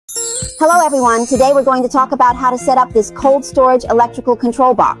Hello everyone, today we're going to talk about how to set up this cold storage electrical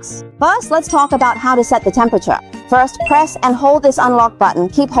control box. First, let's talk about how to set the temperature. First, press and hold this unlock button,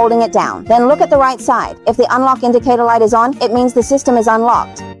 keep holding it down. Then look at the right side. If the unlock indicator light is on, it means the system is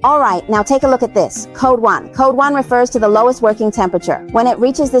unlocked. Alright, now take a look at this. Code 1. Code 1 refers to the lowest working temperature. When it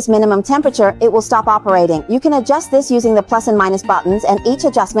reaches this minimum temperature, it will stop operating. You can adjust this using the plus and minus buttons, and each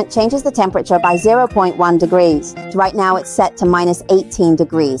adjustment changes the temperature by 0.1 degrees. Right now it's set to minus 18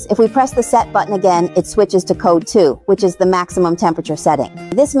 degrees. If we press the set button again, it switches to code 2, which is the maximum temperature setting.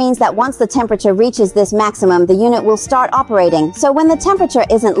 This means that once the temperature reaches this maximum, the unit will start operating. So when the temperature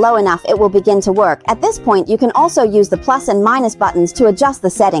isn't low enough, it will begin to work. At this point, you can also use the plus and minus buttons to adjust the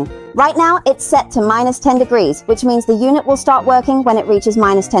setting. Right now, it's set to minus 10 degrees, which means the unit will start working when it reaches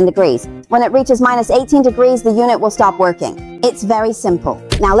minus 10 degrees. When it reaches minus 18 degrees, the unit will stop working. It's very simple.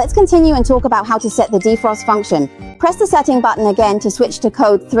 Now let's continue and talk about how to set the defrost function. Press the setting button again to switch to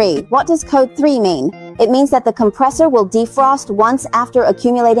code 3. What does code 3 mean? It means that the compressor will defrost once after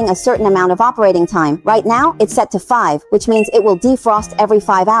accumulating a certain amount of operating time. Right now, it's set to 5, which means it will defrost every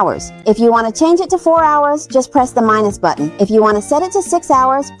 5 hours. If you want to change it to 4 hours, just press the minus button. If you want to set it to 6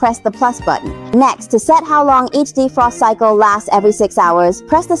 hours, press the plus button. Next, to set how long each defrost cycle lasts every 6 hours,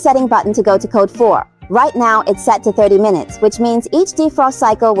 press the setting button to go to code 4. Right now, it's set to 30 minutes, which means each defrost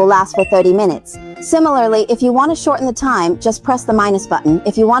cycle will last for 30 minutes. Similarly, if you want to shorten the time, just press the minus button.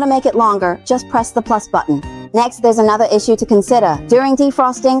 If you want to make it longer, just press the plus button. Next, there's another issue to consider. During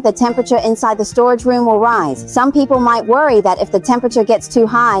defrosting, the temperature inside the storage room will rise. Some people might worry that if the temperature gets too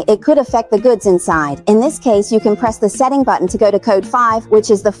high, it could affect the goods inside. In this case, you can press the setting button to go to code 5,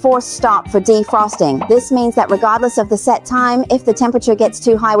 which is the forced stop for defrosting. This means that regardless of the set time, if the temperature gets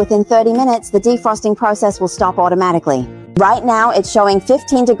too high within 30 minutes, the defrosting process will stop automatically. Right now, it's showing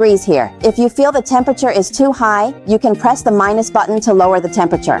 15 degrees here. If you feel the temperature is too high, you can press the minus button to lower the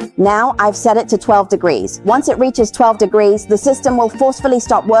temperature. Now, I've set it to 12 degrees. Once it reaches 12 degrees, the system will forcefully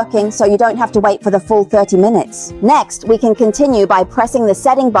stop working, so you don't have to wait for the full 30 minutes. Next, we can continue by pressing the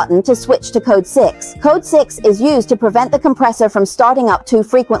setting button to switch to code 6. Code 6 is used to prevent the compressor from starting up too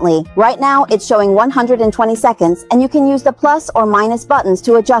frequently. Right now, it's showing 120 seconds, and you can use the plus or minus buttons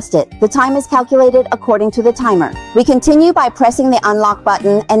to adjust it. The time is calculated according to the timer. We continue by pressing the unlock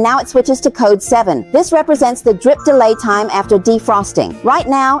button, and now it switches to code 7. This represents the drip delay time after defrosting. Right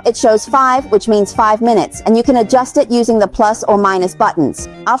now, it shows 5, which means 5 minutes, and you can adjust it using the plus or minus buttons.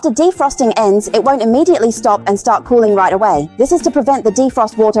 After defrosting ends, it won't immediately stop and start cooling right away. This is to prevent the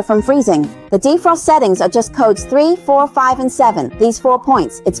defrost water from freezing. The defrost settings are just codes 3, 4, 5, and 7. These 4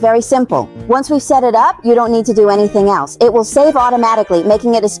 points. It's very simple. Once we've set it up, you don't need to do anything else. It will save automatically,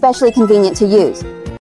 making it especially convenient to use.